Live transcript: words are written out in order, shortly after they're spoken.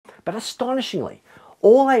But astonishingly,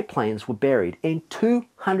 all 8 planes were buried in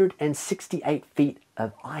 268 feet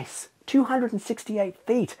of ice. 268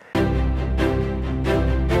 feet!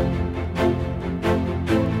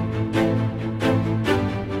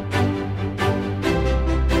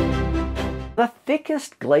 The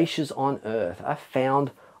thickest glaciers on Earth are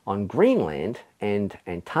found on Greenland and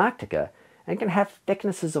Antarctica and can have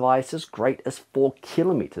thicknesses of ice as great as 4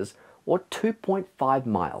 kilometers or 2.5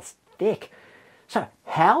 miles thick. So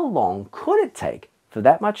how long could it take for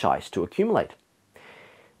that much ice to accumulate?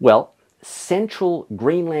 Well, central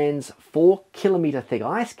Greenland's 4-kilometer thick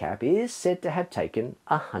ice cap is said to have taken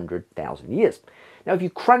 100,000 years. Now, if you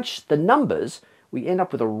crunch the numbers, we end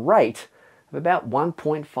up with a rate of about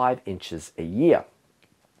 1.5 inches a year.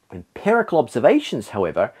 Empirical observations,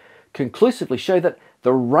 however, conclusively show that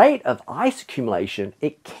the rate of ice accumulation,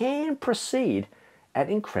 it can proceed at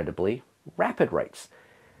incredibly rapid rates.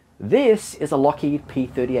 This is a Lockheed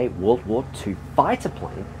P-38 World War II fighter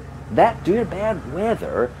plane that, due to bad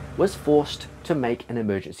weather, was forced to make an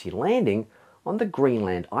emergency landing on the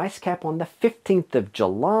Greenland ice cap on the 15th of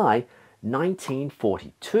July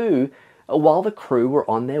 1942 while the crew were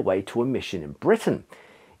on their way to a mission in Britain.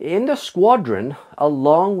 In the squadron,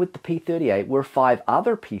 along with the P-38, were 5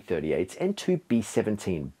 other P-38s and 2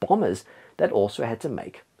 B-17 bombers that also had to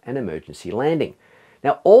make an emergency landing.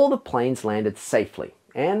 Now, all the planes landed safely,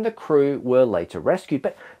 and the crew were later rescued,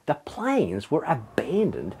 but the planes were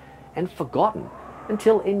abandoned and forgotten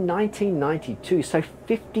until in 1992, so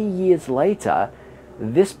 50 years later,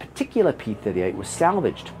 this particular P-38 was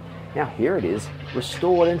salvaged. Now here it is,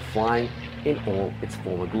 restored and flying in all its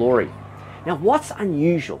former glory. Now, what's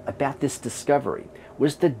unusual about this discovery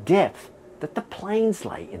was the depth that the planes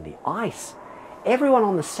lay in the ice. Everyone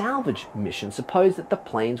on the salvage mission supposed that the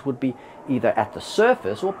planes would be either at the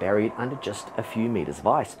surface or buried under just a few meters of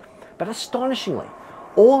ice. But astonishingly,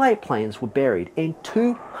 all 8 planes were buried in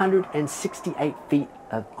 268 feet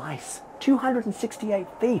of ice. 268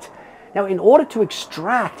 feet! Now, in order to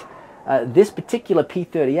extract this particular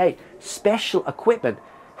P-38, special equipment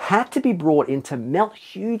had to be brought in to melt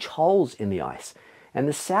huge holes in the ice. And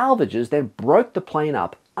the salvagers then broke the plane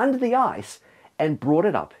up under the ice and brought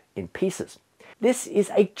it up in pieces. This is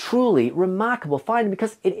a truly remarkable finding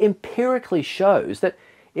because it empirically shows that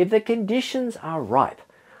if the conditions are ripe,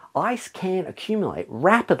 ice can accumulate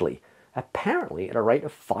rapidly, apparently at a rate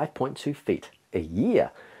of 5.2 feet a year.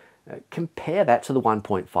 Compare that to the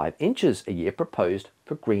 1.5 inches a year proposed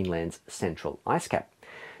for Greenland's central ice cap.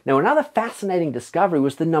 Now, another fascinating discovery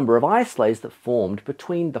was the number of ice layers that formed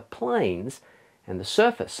between the planes and the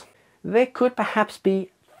surface. There could perhaps be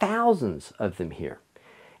thousands of them here.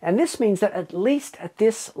 And this means that at least at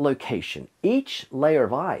this location, each layer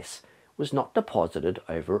of ice was not deposited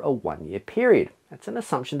over a 1-year period. That's an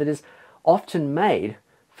assumption that is often made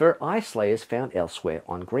for ice layers found elsewhere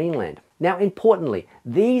on Greenland. Now, importantly,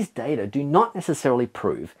 these data do not necessarily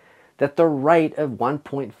prove that the rate of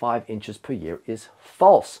 1.5 inches per year is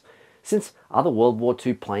false, since other World War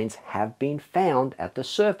II planes have been found at the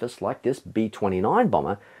surface, like this B-29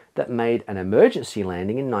 bomber that made an emergency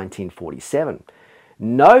landing in 1947.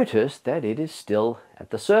 Notice that it is still at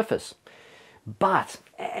the surface. But,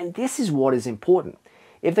 and this is what is important,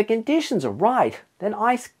 if the conditions are right, then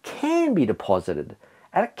ice can be deposited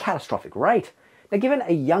at a catastrophic rate. Now, given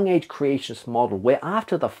a young age creationist model where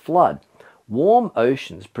after the flood, warm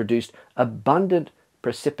oceans produced abundant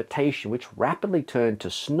precipitation which rapidly turned to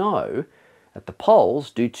snow at the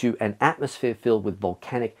poles due to an atmosphere filled with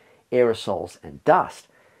volcanic aerosols and dust,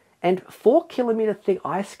 and 4-kilometer thick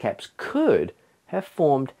ice caps could have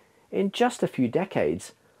formed in just a few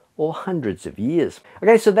decades or hundreds of years.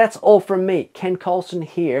 Okay, so that's all from me, Ken Colson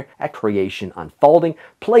here at Creation Unfolding.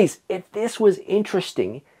 Please, if this was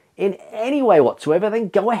interesting in any way whatsoever, then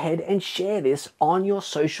go ahead and share this on your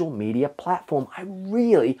social media platform. I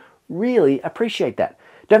really, really appreciate that.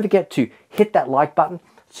 Don't forget to hit that like button,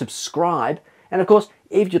 subscribe, and of course,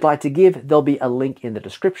 if you'd like to give, there'll be a link in the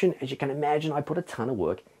description. As you can imagine, I put a ton of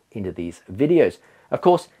work into these videos. Of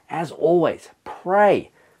course, as always,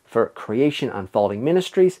 pray for Creation Unfolding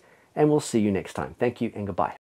Ministries, and we'll see you next time. Thank you and goodbye.